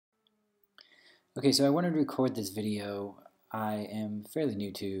Okay, so I wanted to record this video. I am fairly new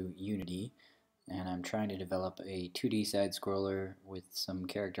to Unity, and I'm trying to develop a 2D side-scroller with some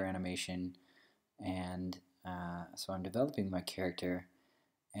character animation, and so I'm developing my character,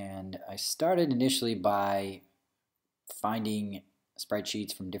 and I started initially by finding sprite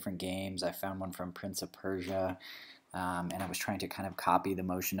sheets from different games. I found one from Prince of Persia, and I was trying to kind of copy the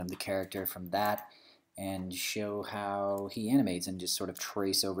motion of the character from that and show how he animates and just sort of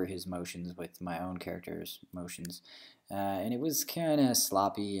trace over his motions with my own character's motions. And it was kind of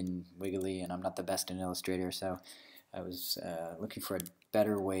sloppy and wiggly, and I'm not the best in Illustrator, so I was looking for a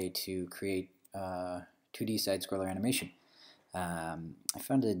better way to create 2D side-scroller animation. I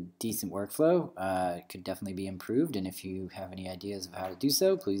found a decent workflow. It could definitely be improved, and if you have any ideas of how to do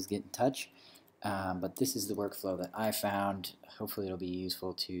so, please get in touch. But this is the workflow that I found. Hopefully it'll be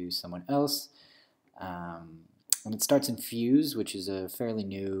useful to someone else. And it starts in Fuse, which is a fairly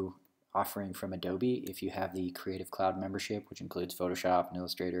new offering from Adobe. If you have the Creative Cloud membership, which includes Photoshop and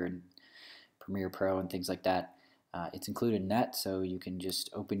Illustrator and Premiere Pro and things like that, it's included in that, so you can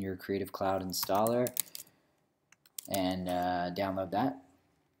just open your Creative Cloud installer and download that.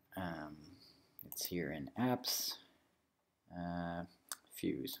 It's here in Apps,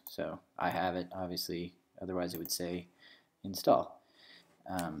 Fuse. So I have it, obviously, otherwise it would say install.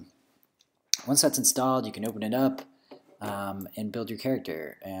 Once that's installed, you can open it up and build your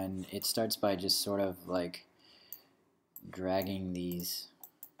character. And it starts by just sort of like dragging these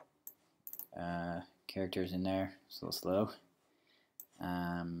characters in there. It's a little slow.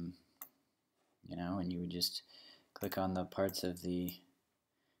 You know, and you would just click on the parts of the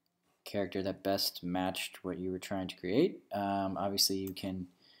character that best matched what you were trying to create. Obviously, you can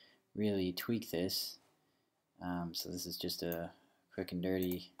really tweak this. So this is just a quick and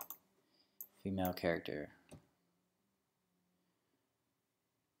dirty female character,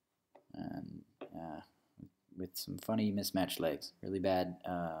 and with some funny mismatched legs. Really bad,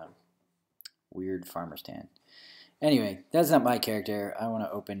 weird farmer's tan. Anyway, that's not my character. I want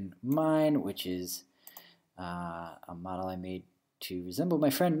to open mine, which is a model I made to resemble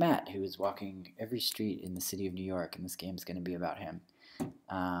my friend Matt, who is walking every street in the city of New York, and this game is going to be about him.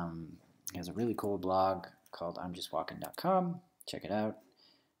 He has a really cool blog called I'mJustWalking.com. Check it out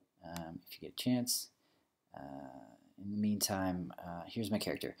if you get a chance. In the meantime, here's my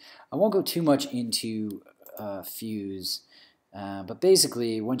character. I won't go too much into Fuse, but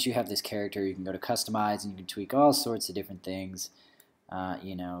basically, once you have this character, you can go to Customize, and you can tweak all sorts of different things.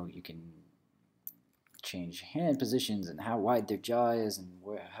 You know, you can change hand positions and how wide their jaw is and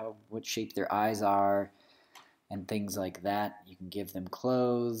what shape their eyes are and things like that. You can give them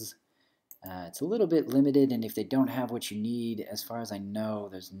clothes. It's a little bit limited, and if they don't have what you need, as far as I know,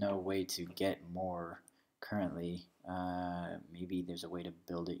 there's no way to get more currently. Maybe there's a way to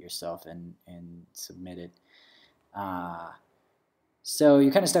build it yourself and submit it. So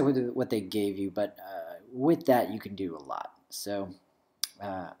you're kind of stuck with what they gave you, but with that you can do a lot. So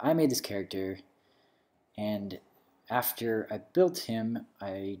I made this character, and after I built him,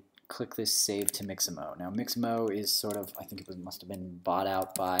 I click this Save to Mixamo. Now Mixamo is sort of, I think it must have been bought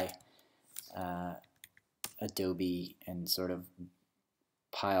out by Adobe and sort of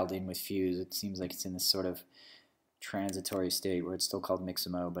piled in with Fuse. It seems like it's in this sort of transitory state where it's still called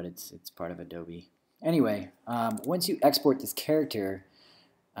Mixamo, but it's part of Adobe. Anyway, once you export this character,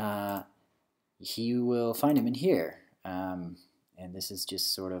 you will find him in here. And this is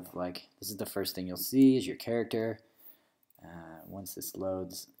just sort of like, this is the first thing you'll see is your character. Once this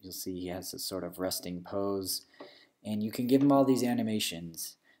loads, you'll see he has this sort of resting pose. And you can give him all these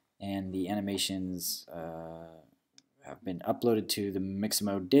animations. And the animations have been uploaded to the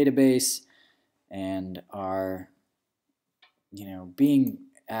Mixamo database and are, you know, being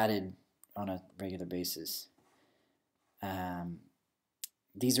added on a regular basis.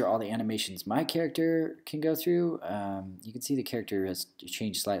 These are all the animations my character can go through. You can see the character has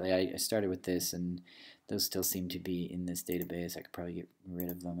changed slightly. I started with this, and those still seem to be in this database. I could probably get rid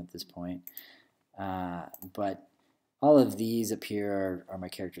of them at this point. But all of these up here are my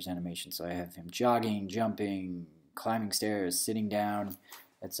character's animations. So I have him jogging, jumping, climbing stairs, sitting down,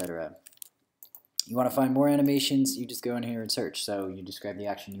 etc. You want to find more animations, you just go in here and search. So you describe the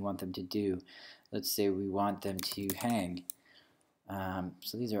action you want them to do. Let's say we want them to hang.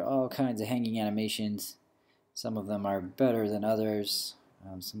 So these are all kinds of hanging animations. Some of them are better than others.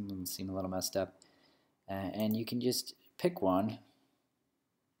 Some of them seem a little messed up. And you can just pick one,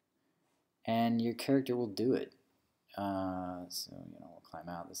 and your character will do it. So, you know, we'll climb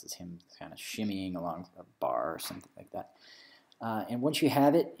out. This is him kind of shimmying along a bar or something like that. And once you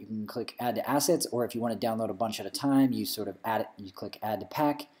have it, you can click Add to Assets, or if you want to download a bunch at a time, you sort of add it. You click Add to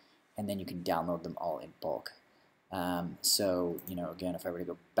Pack, and then you can download them all in bulk. So, again, if I were to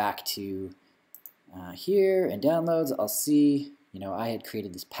go back to here and downloads, I'll see, I had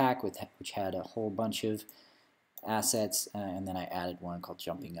created this pack which had a whole bunch of assets, and then I added one called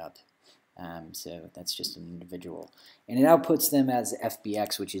Jumping Up. So that's just an individual. And it outputs them as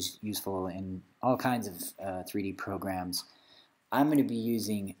FBX, which is useful in all kinds of 3D programs. I'm going to be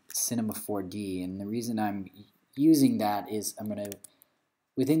using Cinema 4D, and the reason I'm using that is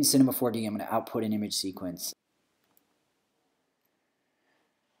within Cinema 4D, I'm going to output an image sequence.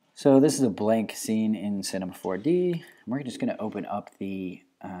 So this is a blank scene in Cinema 4D. We're just going to open up the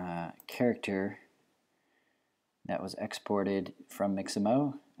character that was exported from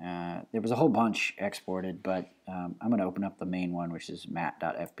Mixamo. There was a whole bunch exported, but I'm going to open up the main one, which is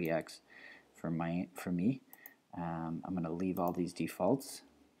mat.fbx for me. I'm going to leave all these defaults.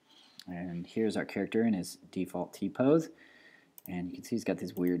 And here's our character in his default T-pose. And you can see he's got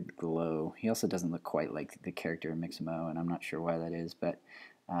this weird glow. He also doesn't look quite like the character in Mixamo, and I'm not sure why that is. But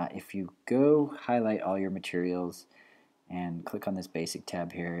if you go highlight all your materials and click on this basic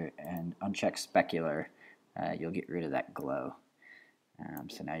tab here and uncheck specular, you'll get rid of that glow.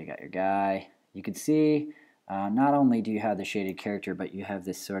 So now you got your guy. You can see not only do you have the shaded character, but you have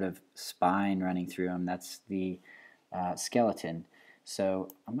this sort of spine running through him. That's the skeleton. So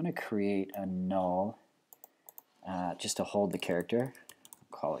I'm going to create a null just to hold the character.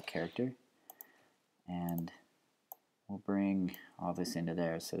 I'll call it character. And we'll bring all this into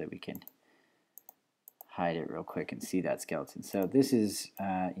there so that we can hide it real quick and see that skeleton. So this is,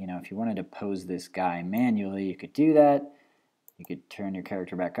 if you wanted to pose this guy manually, you could do that. You could turn your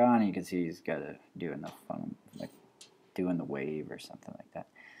character back on, and you can see he's got doing the fun, like doing the wave or something like that.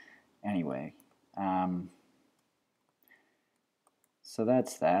 Anyway, so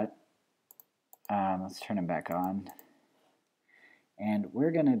that's that. Let's turn him back on. And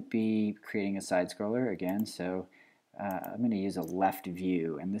we're going to be creating a side scroller again, so I'm going to use a left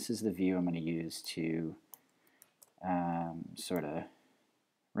view, and this is the view I'm going to use to sort of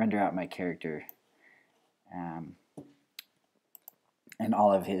render out my character and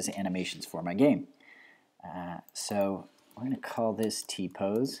all of his animations for my game. So we're going to call this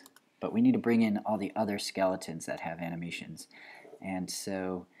T-pose, but we need to bring in all the other skeletons that have animations. And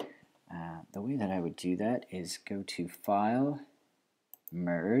so the way that I would do that is go to File,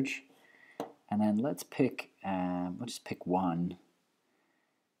 Merge, and then let's pick, we'll just pick one.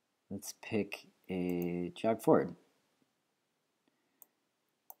 Let's pick a jog forward.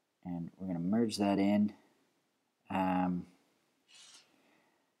 And we're going to merge that in.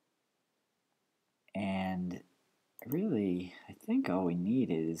 And really, I think all we need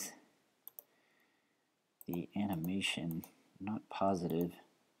is the animation, not positive.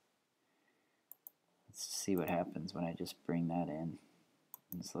 Let's see what happens when I just bring that in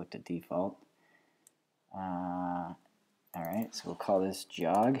and select a default. Alright, so we'll call this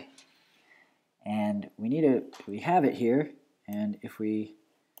jog. And we have it here, and if we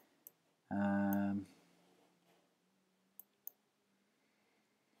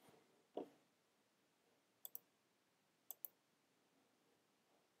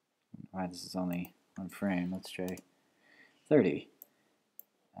why this is only one frame, let's try 30.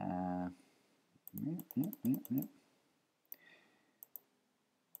 Well,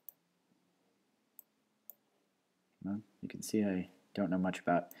 you can see I don't know much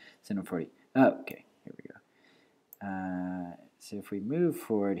about Cinema 4D. Oh, okay, here we go. So if we move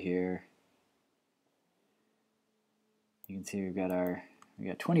forward here, you can see we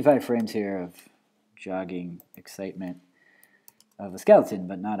got 25 frames here of jogging excitement of a skeleton,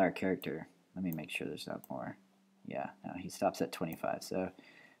 but not our character. Let me make sure there's not more. Yeah, no, he stops at 25, so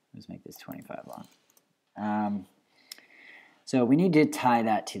let's make this 25 long. So we need to tie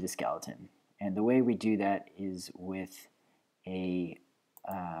that to the skeleton, and the way we do that is with a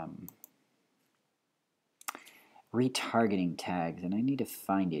retargeting tags, and I need to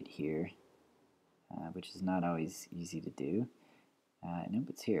find it here, which is not always easy to do. Nope,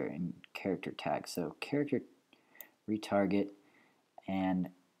 it's here in character tags. So character retarget, and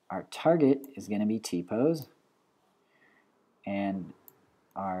our target is going to be T-pose, and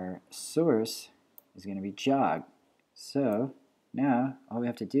our source is going to be jog. So now all we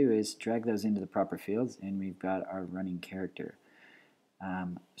have to do is drag those into the proper fields, and we've got our running character.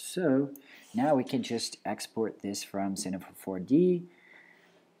 So now we can just export this from Cinema 4D,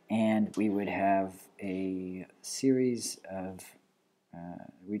 and we would have a series of,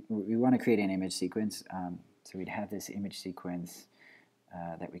 we want to create an image sequence, so we'd have this image sequence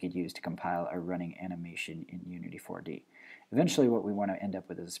that we could use to compile a running animation in Unity 4D. Eventually what we want to end up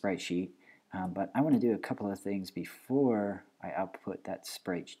with is a sprite sheet, But I want to do a couple of things before I output that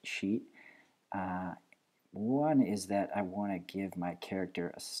sprite sheet. One is that I want to give my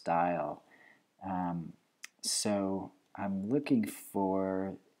character a style. So I'm looking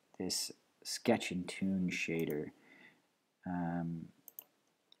for this sketch and tune shader.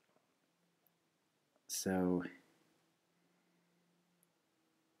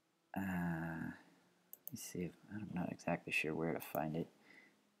 Let's see if I'm not exactly sure where to find it.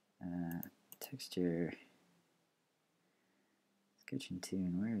 Texture, sketch and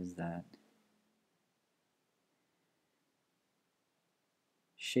tune, where is that?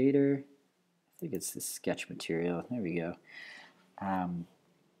 Shader, I think it's the sketch material. There we go. And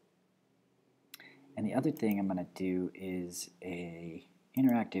the other thing I'm going to do is a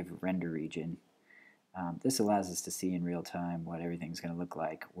interactive render region. This allows us to see in real time what everything's going to look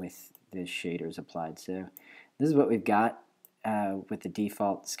like with the shaders applied. So this is what we've got with the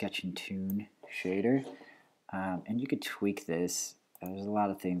default sketch and tune shader. And you could tweak this. There's a lot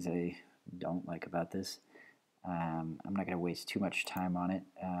of things I don't like about this. I'm not going to waste too much time on it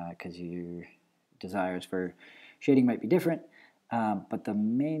because your desires for shading might be different. But the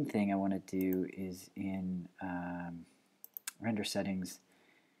main thing I want to do is in render settings,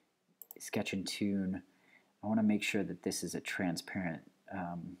 sketch and tune, I want to make sure that this is a transparent,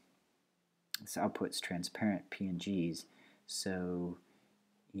 this output's transparent PNGs. So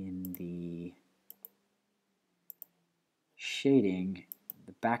in the shading,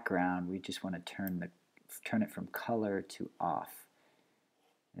 the background, we just want to turn it from color to off.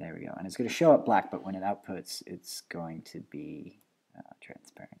 There we go. And it's going to show up black, but when it outputs, it's going to be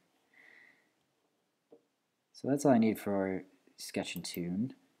transparent. So that's all I need for sketch and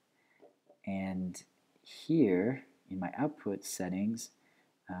tune. And here in my output settings,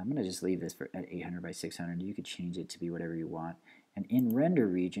 I'm going to just leave this at 800 by 600. You could change it to be whatever you want. And in render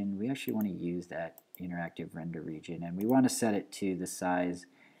region, we actually want to use that interactive render region, and we want to set it to the size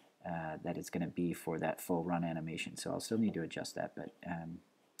that it's going to be for that full run animation. So I'll still need to adjust that, but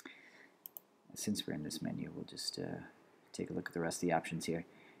since we're in this menu, we'll just take a look at the rest of the options here.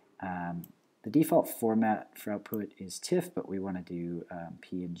 The default format for output is TIFF, but we want to do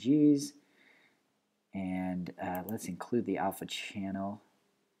PNGs, and let's include the alpha channel,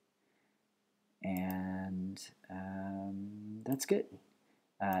 and that's good.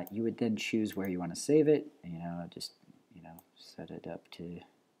 You would then choose where you want to save it. Just set it up to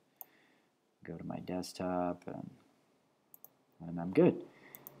go to my desktop, and I'm good.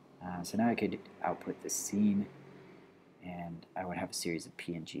 So now I could output this scene, and I would have a series of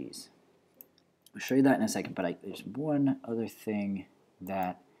PNGs. I'll show you that in a second, but there's one other thing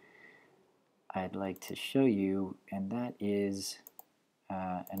that I'd like to show you, and that is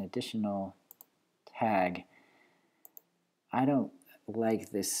an additional tag. I don't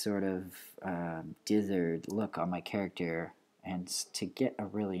like this sort of dithered look on my character, and to get a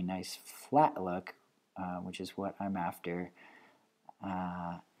really nice flat look, which is what I'm after,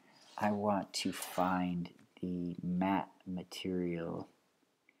 I want to find the matte material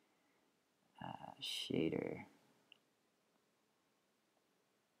shader.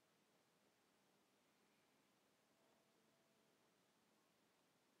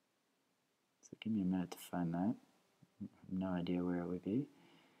 So give me a minute to find that. I have no idea where it would be.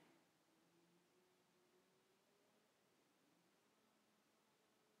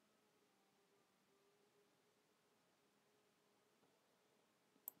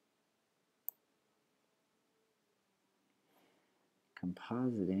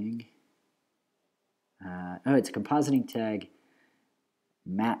 Compositing. Oh, it's a compositing tag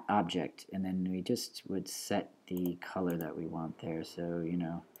matte object, and then we just would set the color that we want there. So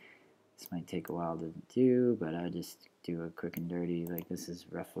this might take a while to do, but I'll just do a quick and dirty. Like, this is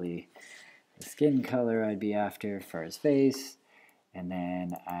roughly the skin color I'd be after for his face, and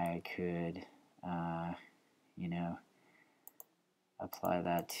then I could apply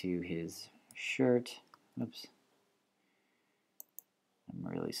that to his shirt. Oops. I'm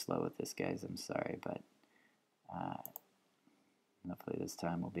really slow with this, guys. I'm sorry, but hopefully this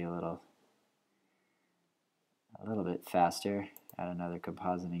time will be a little bit faster. Add another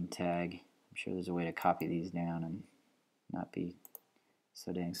compositing tag. I'm sure there's a way to copy these down and not be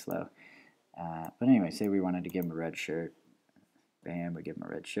so dang slow. But anyway, say we wanted to give him a red shirt. Bam, we give him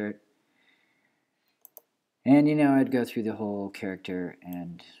a red shirt. And I'd go through the whole character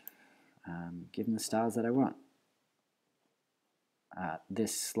and give him the styles that I want.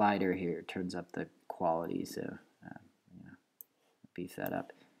 This slider here turns up the quality, so beef that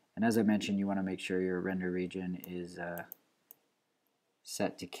up. And as I mentioned, you want to make sure your render region is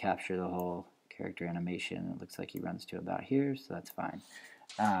set to capture the whole character animation. It looks like he runs to about here, so that's fine.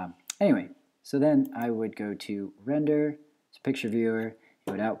 Anyway, So then I would go to render, it's a picture viewer,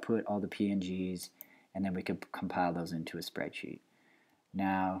 it would output all the PNGs, and then we could compile those into a spreadsheet.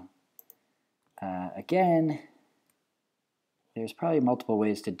 Now, again, there's probably multiple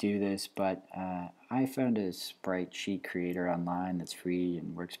ways to do this, but I found a sprite sheet creator online that's free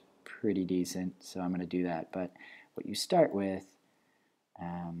and works pretty decent, so I'm going to do that. But what you start with,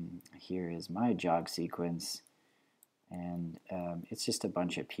 here is my jog sequence, and it's just a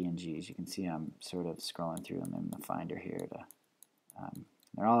bunch of PNGs. You can see I'm sort of scrolling through them in the Finder here.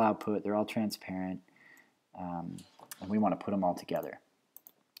 They're all output, they're all transparent, and we want to put them all together.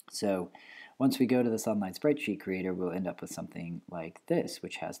 So once we go to this online spreadsheet creator, we'll end up with something like this,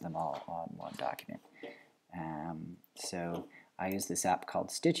 which has them all on one document. So I use this app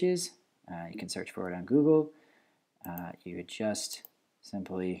called Stitches. You can search for it on Google. You would just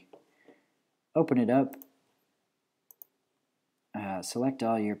simply open it up, select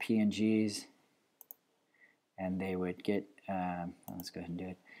all your PNGs, and they would get, let's go ahead and do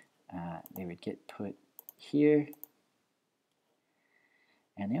it, they would get put here.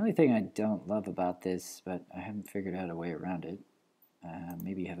 And the only thing I don't love about this, but I haven't figured out a way around it,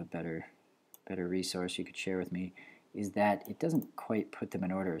 maybe you have a better resource you could share with me, is that it doesn't quite put them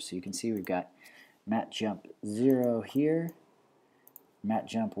in order. So you can see we've got mat jump 0 here, mat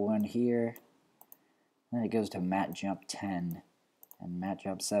jump 1 here, then it goes to mat jump 10 and mat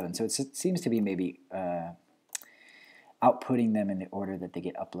jump 7. So it seems to be maybe outputting them in the order that they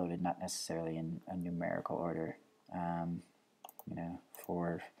get uploaded, not necessarily in a numerical order. You know,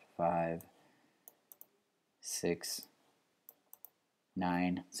 4, 5, 6,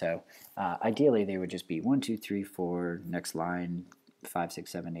 9. So ideally they would just be 1, 2, 3, 4, next line, 5,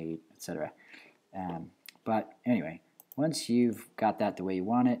 6, 7, 8, etc. But anyway, once you've got that the way you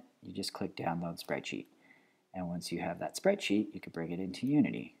want it, you just click download spreadsheet. And once you have that spreadsheet, you can bring it into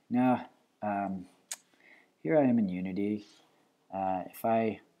Unity. Now, here I am in Unity. If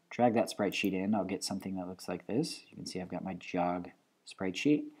I drag that spreadsheet in, I'll get something that looks like this. You can see I've got my jog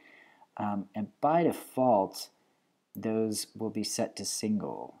spreadsheet. And by default, those will be set to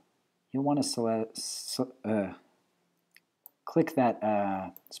single. You'll want to click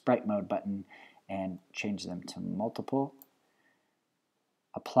that sprite mode button and change them to multiple.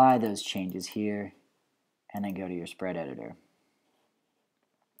 Apply those changes here, and then go to your spread editor.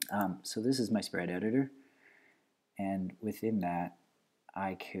 So this is my spread editor, and within that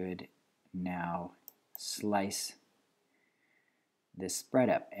I could now slice this spread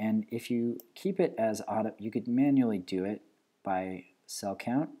up. And if you keep it as auto, you could manually do it by cell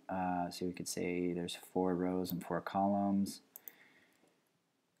count. So we could say there's 4 rows and 4 columns.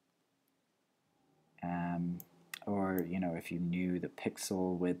 Or, you know, if you knew the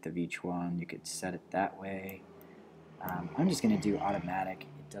pixel width of each one, you could set it that way. I'm just going to do automatic.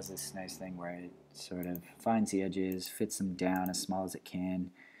 It does this nice thing where it sort of finds the edges, fits them down as small as it can.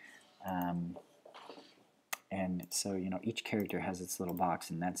 And so, you know, each character has its little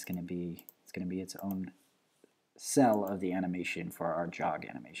box, and that's going to be its own cell of the animation for our jog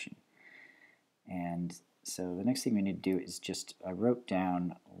animation. And so the next thing we need to do is just, I wrote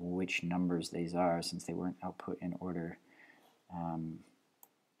down which numbers these are since they weren't output in order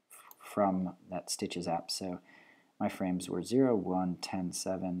from that Stitches app. So my frames were 0, 1, 10,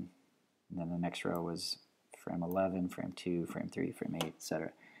 7, and then the next row was frame 11, frame 2, frame 3, frame 8,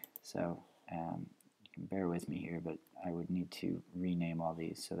 etc. So you can bear with me here, but I would need to rename all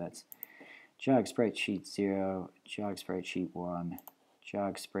these. So that's jog sprite sheet 0, jog sprite sheet 1,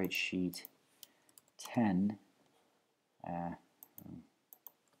 jog sprite sheet 10.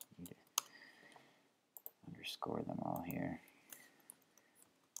 Need to underscore them all here.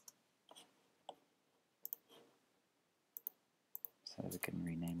 So we can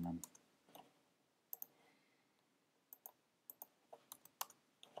rename them.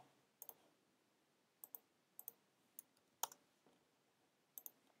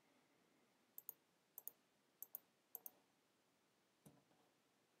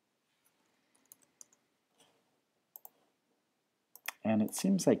 And it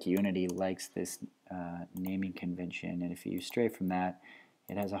seems like Unity likes this naming convention, and if you stray from that,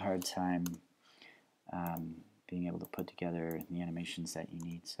 it has a hard time being able to put together the animations that you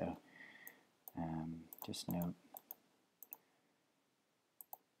need. So just note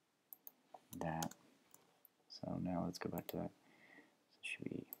that. So now let's go back to that. So it should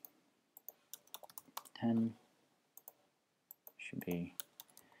be 10, should be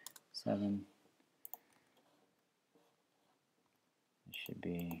 7. Should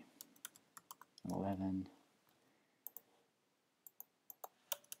be 11,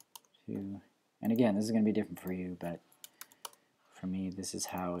 2, and again, this is going to be different for you, but for me, this is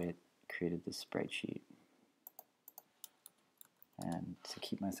how it created this spreadsheet. And to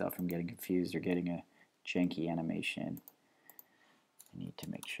keep myself from getting confused or getting a janky animation, I need to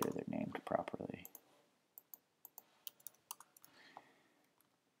make sure they're named properly.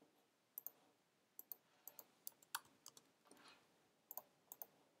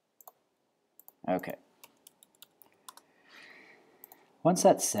 Okay. Once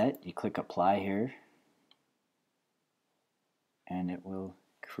that's set, you click Apply here, and it will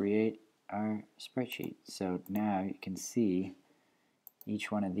create our spreadsheet. So now you can see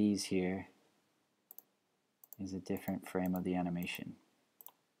each one of these here is a different frame of the animation.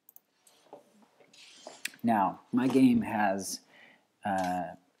 Now, my game has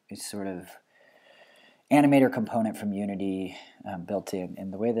a sort of animator component from Unity built in,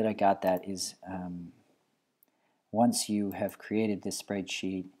 and the way that I got that is once you have created this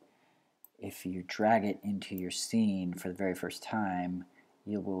spreadsheet, if you drag it into your scene for the very first time,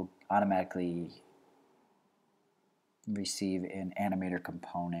 you will automatically receive an animator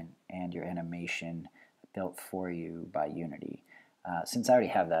component and your animation built for you by Unity. Since I already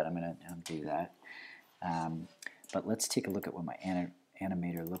have that, I'm going to undo that. But let's take a look at what my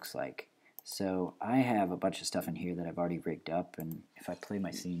animator looks like. So I have a bunch of stuff in here that I've already rigged up, and if I play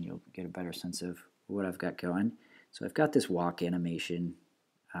my scene, you'll get a better sense of what I've got going. So I've got this walk animation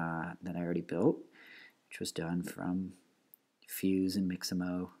that I already built, which was done from Fuse and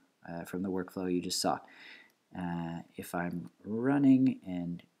Mixamo from the workflow you just saw. If I'm running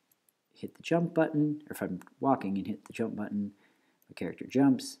and hit the jump button, or if I'm walking and hit the jump button, my character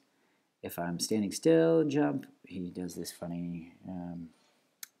jumps. If I'm standing still and jump, he does this funny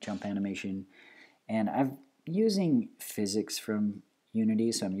jump animation. And I'm using physics from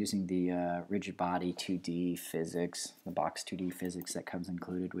Unity, so I'm using the rigid body 2D physics, the box 2D physics that comes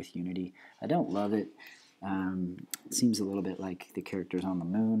included with Unity. I don't love it. It seems a little bit like the characters on the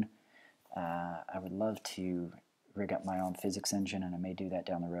moon. I would love to rig up my own physics engine, and I may do that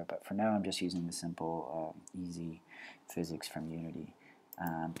down the road, but for now I'm just using the simple, easy physics from Unity.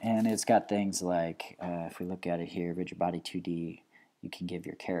 And it's got things like, if we look at it here, rigid body 2D, you can give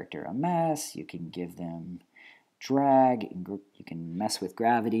your character a mass, you can give them drag, you can mess with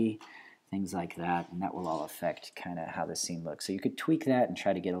gravity, things like that, and that will all affect kind of how the scene looks. So you could tweak that and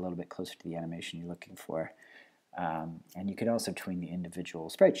try to get a little bit closer to the animation you're looking for. And you could also tweak the individual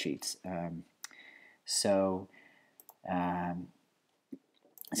spreadsheets.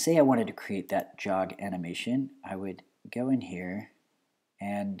 Say I wanted to create that jog animation, I would go in here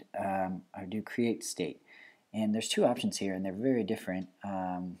and I would do create state. And there's two options here, and they're very different.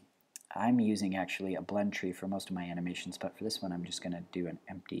 I'm using actually a blend tree for most of my animations, but for this one I'm just going to do an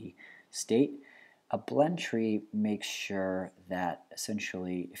empty state. A blend tree makes sure that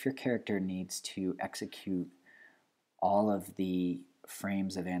essentially if your character needs to execute all of the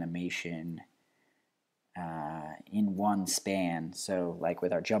frames of animation in one span, so like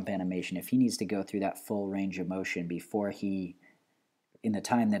with our jump animation, if he needs to go through that full range of motion before in the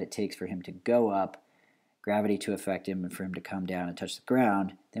time that it takes for him to go up, gravity to affect him, and for him to come down and touch the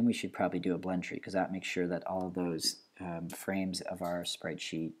ground, then we should probably do a blend tree, because that makes sure that all of those frames of our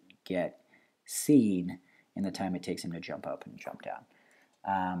spreadsheet get seen in the time it takes him to jump up and jump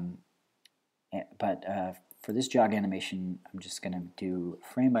down. But for this jog animation, I'm just going to do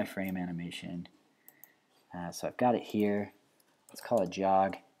frame by frame animation. So I've got it here. Let's call it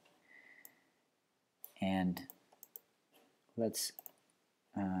jog. And let's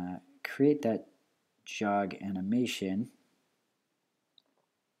create that jog animation.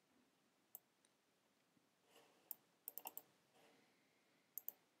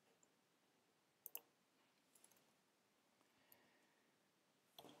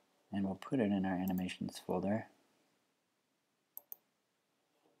 And we'll put it in our animations folder.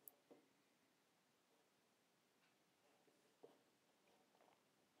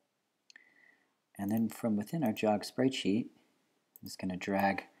 And then from within our jog spreadsheet, I'm just going to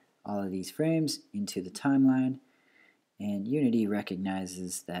drag all of these frames into the timeline. And Unity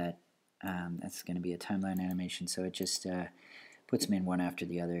recognizes that that's going to be a timeline animation, so it just puts them in one after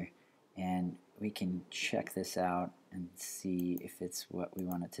the other. And we can check this out and see if it's what we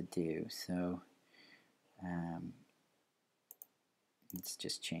want it to do. So let's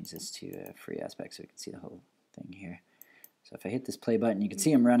just change this to a free aspect so we can see the whole thing here. So if I hit this play button, you can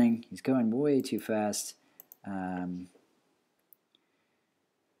see him running. He's going way too fast. And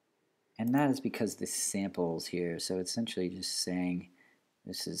that is because this samples here. So it's essentially just saying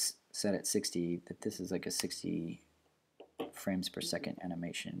this is set at 60, that this is like a 60 frames per second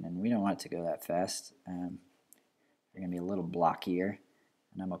animation. And we don't want it to go that fast. They're going to be a little blockier,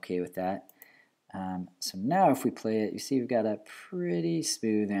 and I'm okay with that. So now if we play it, you see we've got a pretty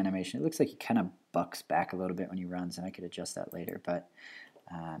smooth animation. It looks like he kind of bucks back a little bit when he runs, and I could adjust that later, but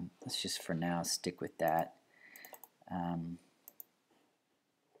let's just for now stick with that.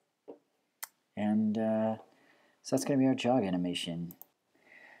 So that's going to be our jog animation.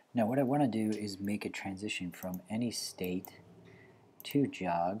 Now what I want to do is make a transition from any state to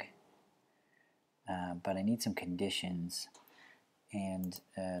jog, but I need some conditions, and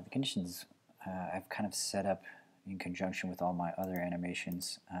the conditions I've kind of set up in conjunction with all my other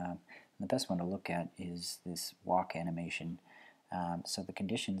animations. The best one to look at is this walk animation. So the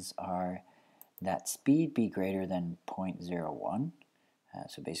conditions are that speed be greater than 0.01,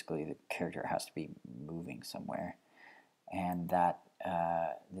 so basically the character has to be moving somewhere, and that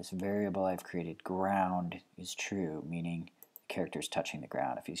this variable I've created, ground, is true, meaning the character's touching the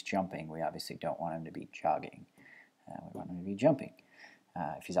ground. If he's jumping, we obviously don't want him to be jogging. We want him to be jumping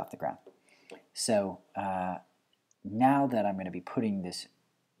if he's off the ground. So now that I'm going to be putting this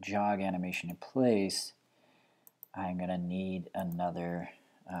jog animation in place, I'm going to need another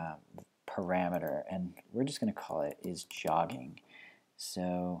parameter, and we're just going to call it is jogging.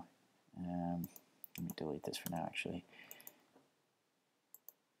 So let me delete this for now, actually.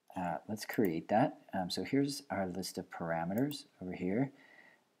 Let's create that. So here's our list of parameters over here,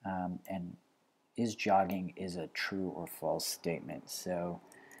 and is jogging is a true or false statement. So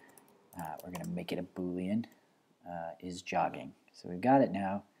we're going to make it a Boolean, is jogging. So we've got it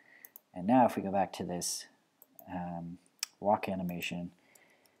now, and now if we go back to this walk animation,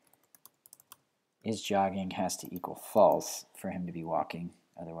 is jogging has to equal false for him to be walking,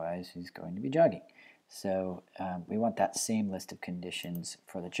 otherwise he's going to be jogging. So we want that same list of conditions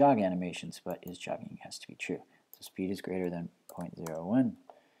for the jog animations, but is jogging has to be true. So speed is greater than 0.01,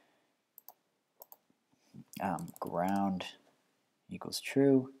 ground equals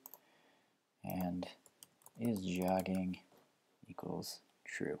true, and is jogging equals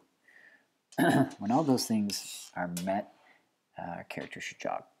true. When all those things are met, our character should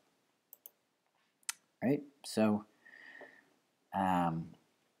jog. Right? So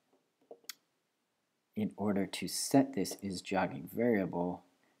in order to set this is jogging variable,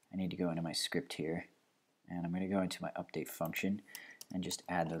 I need to go into my script here, and I'm going to go into my update function and just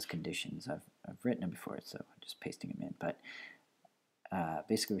add those conditions. I've written them before, so I'm just pasting them in. But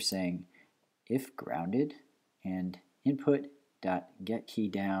basically we're saying if grounded and input dot get key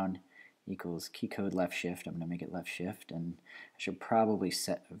down equals key code left shift. I'm going to make it left shift, and I should probably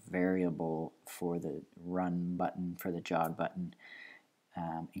set a variable for the run button, for the jog button,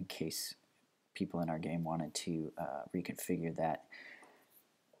 in case people in our game wanted to reconfigure that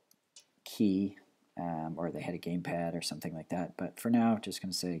key, or they had a gamepad or something like that. But for now, just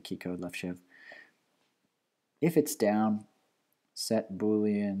going to say key code left shift. If it's down, set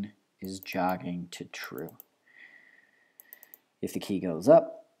Boolean is jogging to true. If the key goes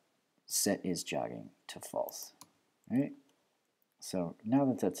up, set is jogging to false. All right? So now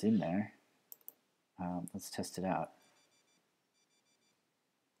that that's in there, let's test it out.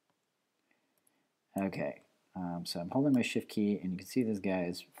 Okay, so I'm holding my shift key, and you can see this guy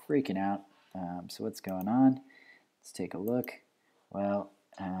is freaking out. So what's going on? Let's take a look. Well,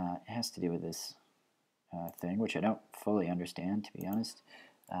 it has to do with this thing, which I don't fully understand, to be honest.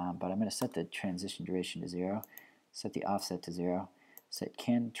 But I'm going to set the transition duration to 0, set the offset to 0, set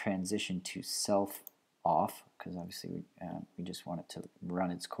can transition to self off, because obviously we just want it to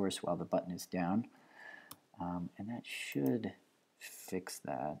run its course while the button is down. And that should fix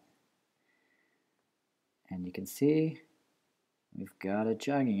that. And you can see we've got a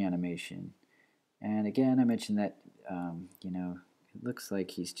jogging animation. And again, I mentioned that, you know, it looks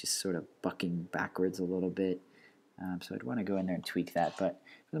like he's just sort of bucking backwards a little bit. So I'd want to go in there and tweak that. But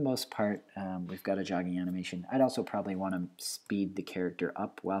for the most part, we've got a jogging animation. I'd also probably want to speed the character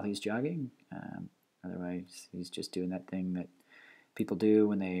up while he's jogging. Otherwise, he's just doing that thing that people do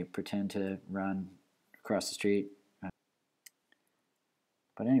when they pretend to run across the street.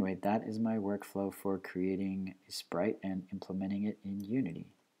 But anyway, that is my workflow for creating a sprite and implementing it in Unity.